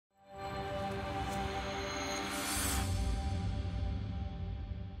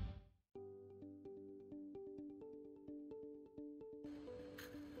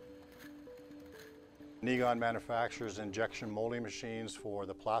Niigon manufactures injection molding machines for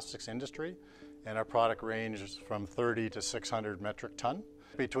the plastics industry, and our product ranges from 30 to 600 metric ton.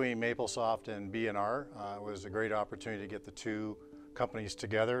 Between Maplesoft and B&R, it was a great opportunity to get the two companies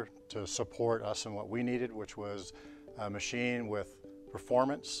together to support us in what we needed, which was a machine with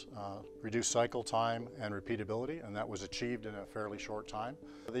performance, reduced cycle time, and repeatability, and that was achieved in a fairly short time.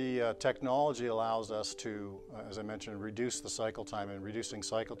 The technology allows us to, as I mentioned, reduce the cycle time, and reducing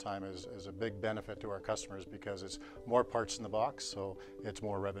cycle time is a big benefit to our customers because it's more parts in the box, so it's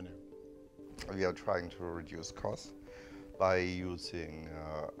more revenue. We are trying to reduce costs by using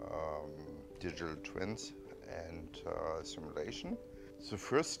digital twins and simulation. The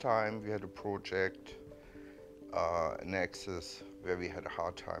first time we had a project in Access where we had a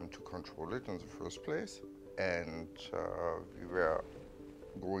hard time to control it in the first place, and we were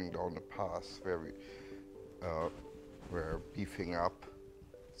going down a path where we were beefing up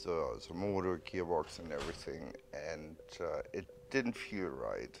the motor, gearbox and everything, and it didn't feel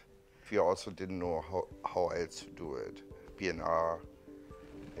right. We also didn't know how else to do it. B&R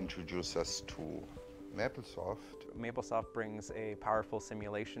introduced us to Maplesoft. Maplesoft brings a powerful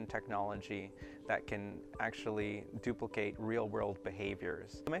simulation technology that can actually duplicate real-world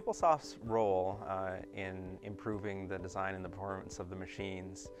behaviors. Maplesoft's role in improving the design and the performance of the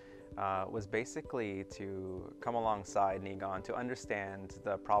machines was basically to come alongside Niigon to understand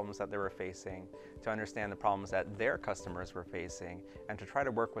the problems that they were facing, to understand the problems that their customers were facing, and to try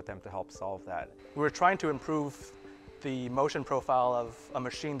to work with them to help solve that. We were trying to improve the motion profile of a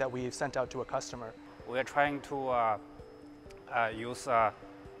machine that we've sent out to a customer. We are trying to use a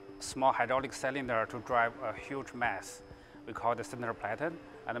small hydraulic cylinder to drive a huge mass. We call it the center platen.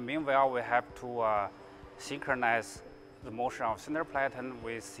 And meanwhile, we have to synchronize the motion of center platen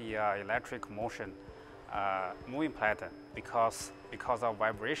with the electric motion moving platen. Because of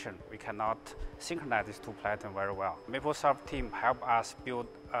vibration, we cannot synchronize these two platens very well. Maplesoft team helped us build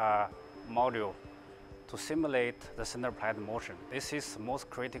a module to simulate the center platen motion. This is the most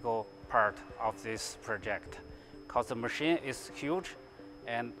critical part of this project because the machine is huge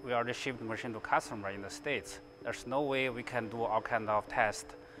and we already shipped the machine to customer in the States. There's no way we can do all kind of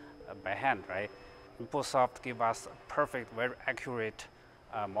tests by hand, right? Maplesoft give us a perfect, very accurate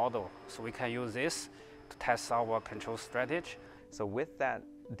model, so we can use this to test our control strategy. So with that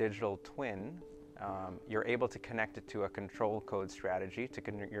digital twin, you're able to connect it to a control code strategy, to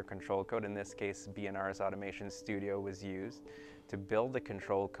your control code. In this case, B&R's Automation Studio was used to build the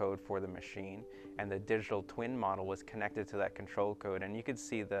control code for the machine, and the digital twin model was connected to that control code, and you could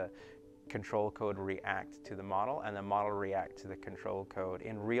see the control code react to the model and the model react to the control code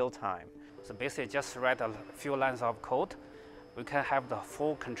in real time. So basically just write a few lines of code, we can have the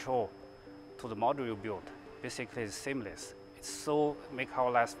full control to the model you build. Basically it's seamless. It's so make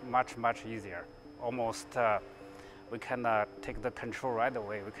our life much, much easier. Almost we can take the control right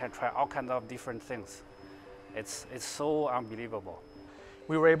away. We can try all kinds of different things. It's so unbelievable.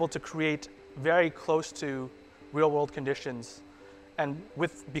 We were able to create very close to real-world conditions, and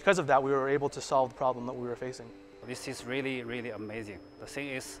because of that, we were able to solve the problem that we were facing. This is really, really amazing. The thing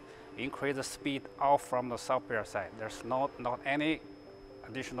is, increase the speed all from the software side. There's not any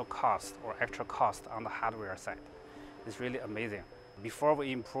additional cost or extra cost on the hardware side. It's really amazing. Before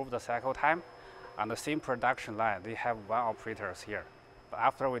we improve the cycle time, on the same production line, they have one operators here. But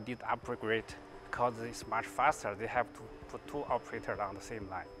after we did upgrade, because it's much faster, they have to put two operators on the same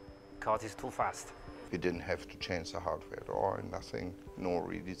line, because it's too fast. We didn't have to change the hardware at all, nothing, no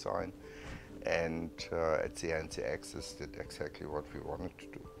redesign. And at the end, the Access did exactly what we wanted to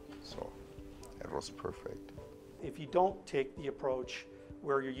do. So it was perfect. If you don't take the approach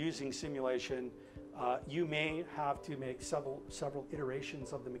where you're using simulation, you may have to make several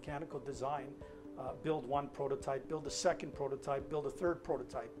iterations of the mechanical design, build one prototype, build a second prototype, build a third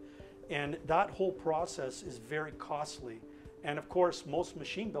prototype. And that whole process is very costly. And of course, most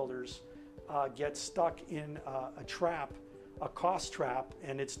machine builders get stuck in a trap, a cost trap,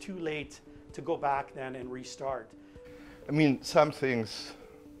 and it's too late to go back then and restart. I mean, some things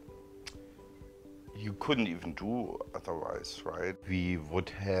you couldn't even do otherwise, right? We would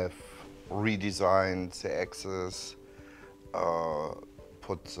have redesigned the Access,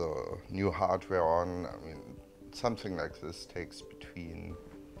 put the new hardware on. I mean, something like this takes between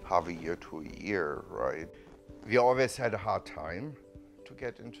half a year to a year, right? We always had a hard time to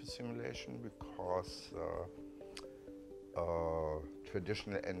get into simulation because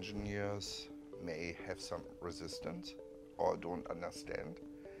traditional engineers may have some resistance or don't understand.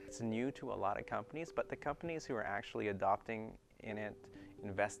 It's new to a lot of companies, but the companies who are actually adopting in it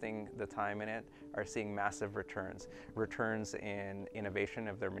investing the time in it are seeing massive returns. Returns in innovation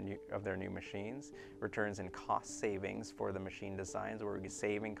of their new machines, returns in cost savings for the machine designs, where you're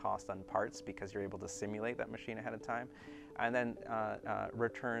saving cost on parts because you're able to simulate that machine ahead of time, and then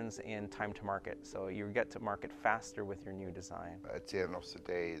returns in time to market. So you get to market faster with your new design. At the end of the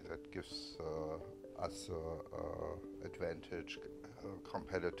day, that gives us advantage,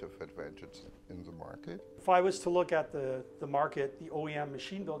 competitive advantage in the market. If I was to look at the market, the OEM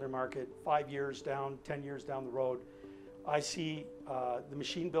machine builder market, 5 years down, 10 years down the road, I see the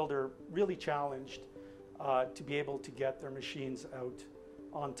machine builder really challenged to be able to get their machines out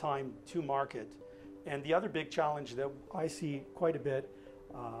on time to market. And the other big challenge that I see quite a bit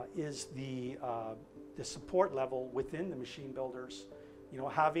is the support level within the machine builders. You know,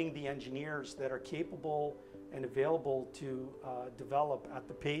 having the engineers that are capable and available to develop at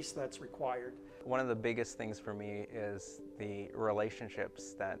the pace that's required. One of the biggest things for me is the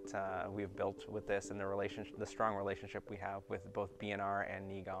relationships that we've built with this, and the strong relationship we have with both B&R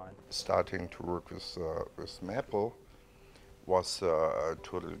and Niigon. Starting to work with Maple was a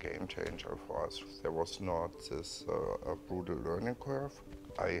total game changer for us. There was not this brutal learning curve.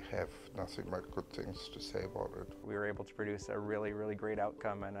 I have nothing but good things to say about it. We were able to produce a really, really great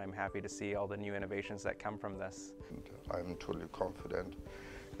outcome, and I'm happy to see all the new innovations that come from this. And I'm totally confident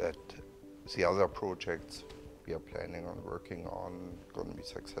that the other projects we are planning on working on going to be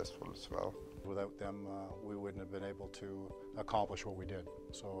successful as well. Without them, we wouldn't have been able to accomplish what we did,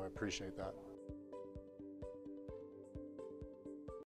 so I appreciate that.